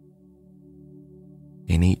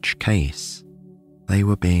 In each case, they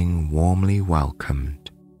were being warmly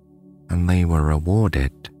welcomed, and they were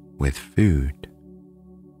rewarded with food.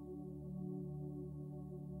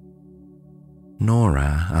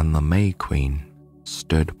 Norah and the May Queen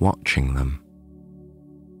stood watching them.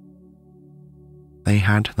 They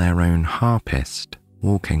had their own harpist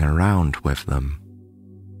walking around with them,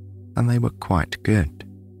 and they were quite good.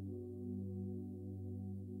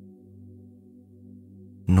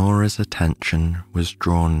 Norah's attention was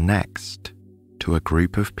drawn next to a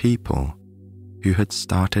group of people who had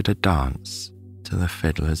started a dance to the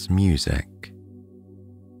fiddler's music.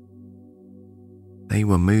 They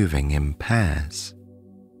were moving in pairs,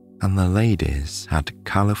 and the ladies had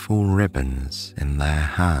colourful ribbons in their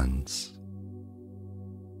hands.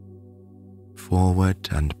 Forward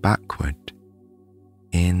and backward,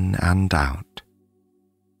 in and out,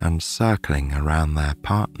 and circling around their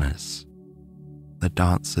partners, the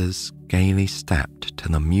dancers gaily stepped to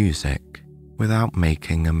the music without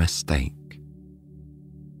making a mistake.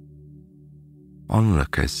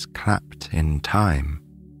 Onlookers clapped in time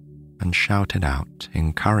and shouted out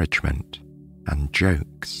encouragement and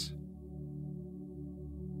jokes.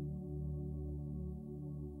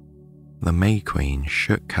 The May Queen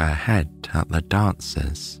shook her head at the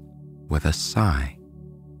dancers with a sigh.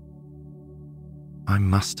 I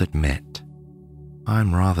must admit,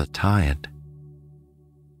 I'm rather tired.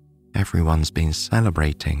 Everyone's been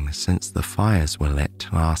celebrating since the fires were lit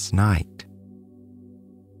last night.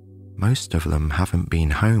 Most of them haven't been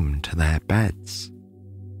home to their beds.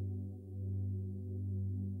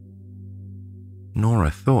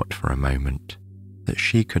 Norah thought for a moment that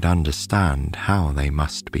she could understand how they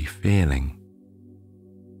must be feeling.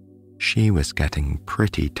 She was getting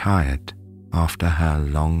pretty tired after her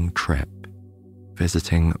long trip,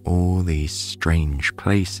 visiting all these strange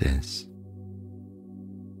places.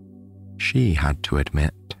 She had to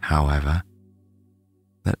admit, however,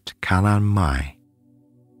 that Calan Mai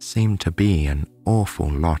seemed to be an awful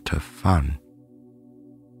lot of fun.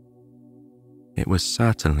 It was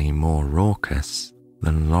certainly more raucous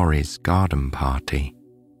than Laurie's garden party.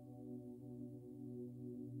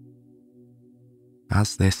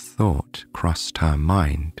 As this thought crossed her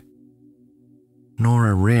mind,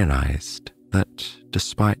 Norah realized that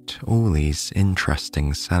despite all these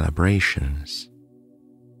interesting celebrations,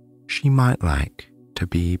 she might like to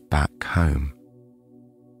be back home.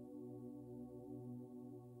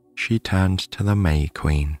 She turned to the May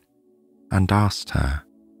Queen and asked her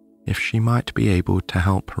if she might be able to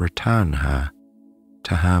help return her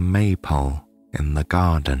to her maypole in the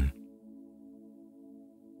garden.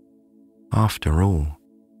 After all,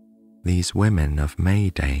 these women of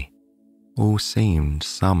May Day all seemed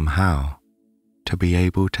somehow to be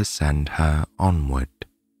able to send her onward.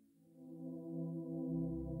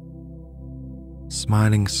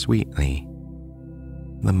 Smiling sweetly,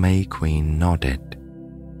 the May Queen nodded.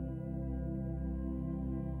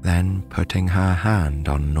 Then, putting her hand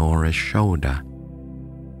on Norah's shoulder,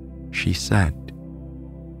 she said,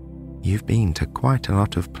 You've been to quite a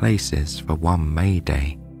lot of places for one May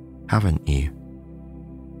Day, haven't you?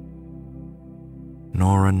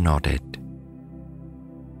 Norah nodded.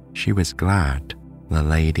 She was glad the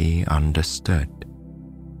lady understood.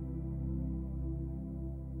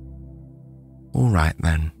 All right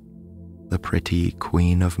then, the pretty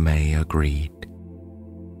Queen of May agreed.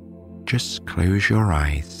 Just close your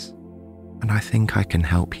eyes, and I think I can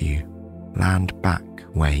help you land back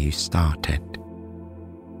where you started.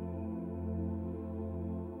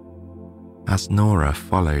 As Norah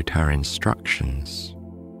followed her instructions,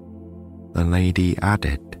 the lady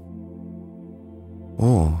added,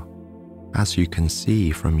 Or, as you can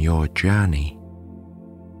see from your journey,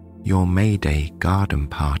 your May Day garden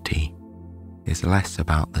party is less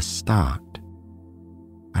about the start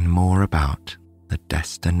and more about the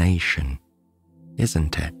destination,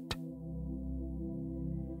 isn't it?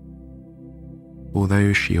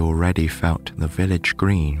 Although she already felt the village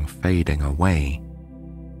green fading away,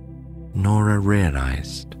 Norah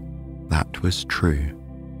realized that was true.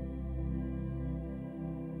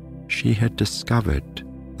 She had discovered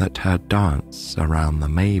that her dance around the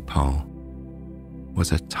maypole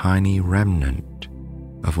was a tiny remnant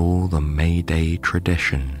of all the May Day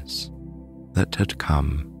traditions that had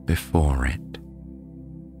come before it.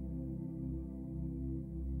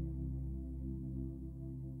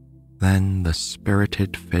 Then the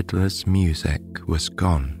spirited fiddler's music was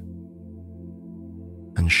gone,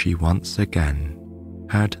 and she once again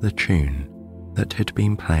heard the tune that had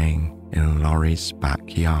been playing in Laurie's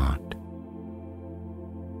backyard.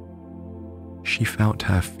 She felt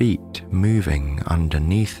her feet moving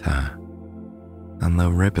underneath her and the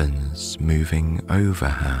ribbons moving over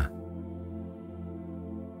her.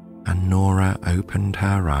 And Norah opened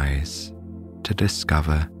her eyes to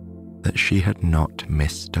discover that she had not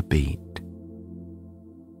missed a beat.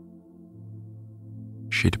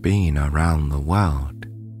 She'd been around the world,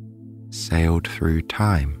 sailed through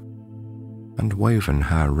time, and woven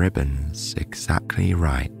her ribbons exactly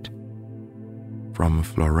right, from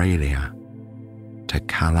Floralia to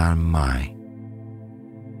Calan Mai,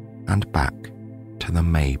 and back to the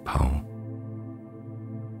maypole.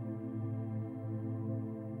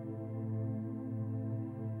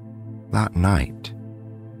 That night,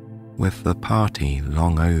 with the party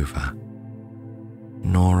long over,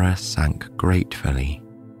 Norah sank gratefully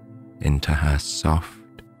into her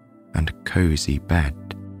soft and cozy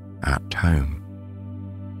bed at home.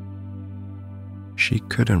 She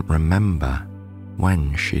couldn't remember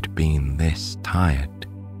when she'd been this tired.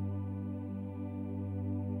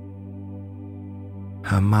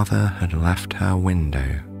 Her mother had left her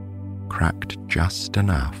window cracked just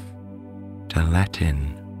enough to let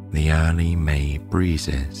in the early May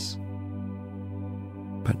breezes,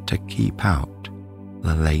 but to keep out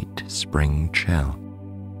the late spring chill.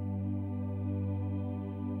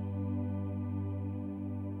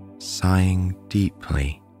 Sighing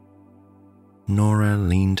deeply, Norah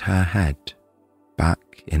leaned her head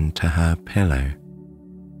back into her pillow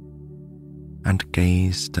and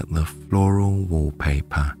gazed at the floral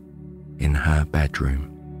wallpaper in her bedroom.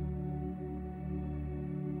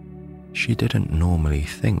 She didn't normally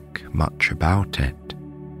think much about it,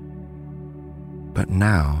 but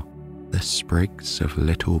now the sprigs of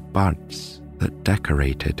little buds that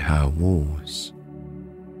decorated her walls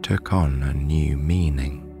took on a new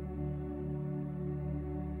meaning.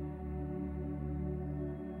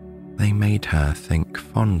 They made her think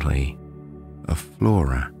fondly of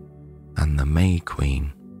Flora and the May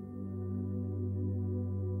Queen.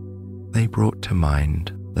 They brought to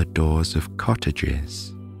mind the doors of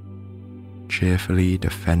cottages, cheerfully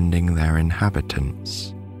defending their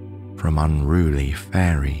inhabitants from unruly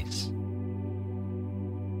fairies.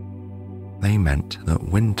 They meant that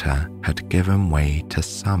winter had given way to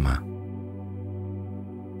summer,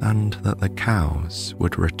 and that the cows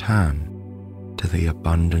would return to the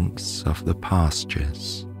abundance of the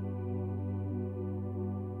pastures.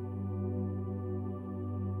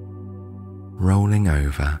 Rolling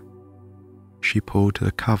over, she pulled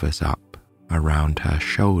the covers up around her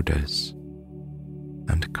shoulders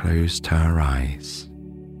and closed her eyes.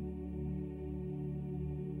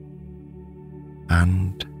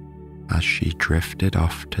 And as she drifted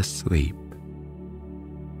off to sleep,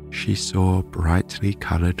 she saw brightly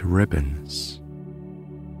coloured ribbons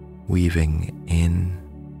weaving in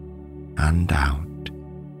and out,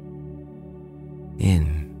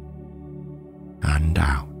 in and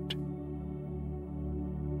out.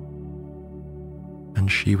 And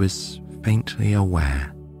she was faintly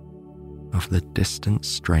aware of the distant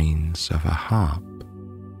strains of a harp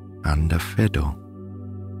and a fiddle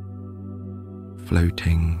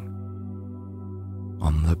floating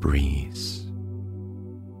on the breeze.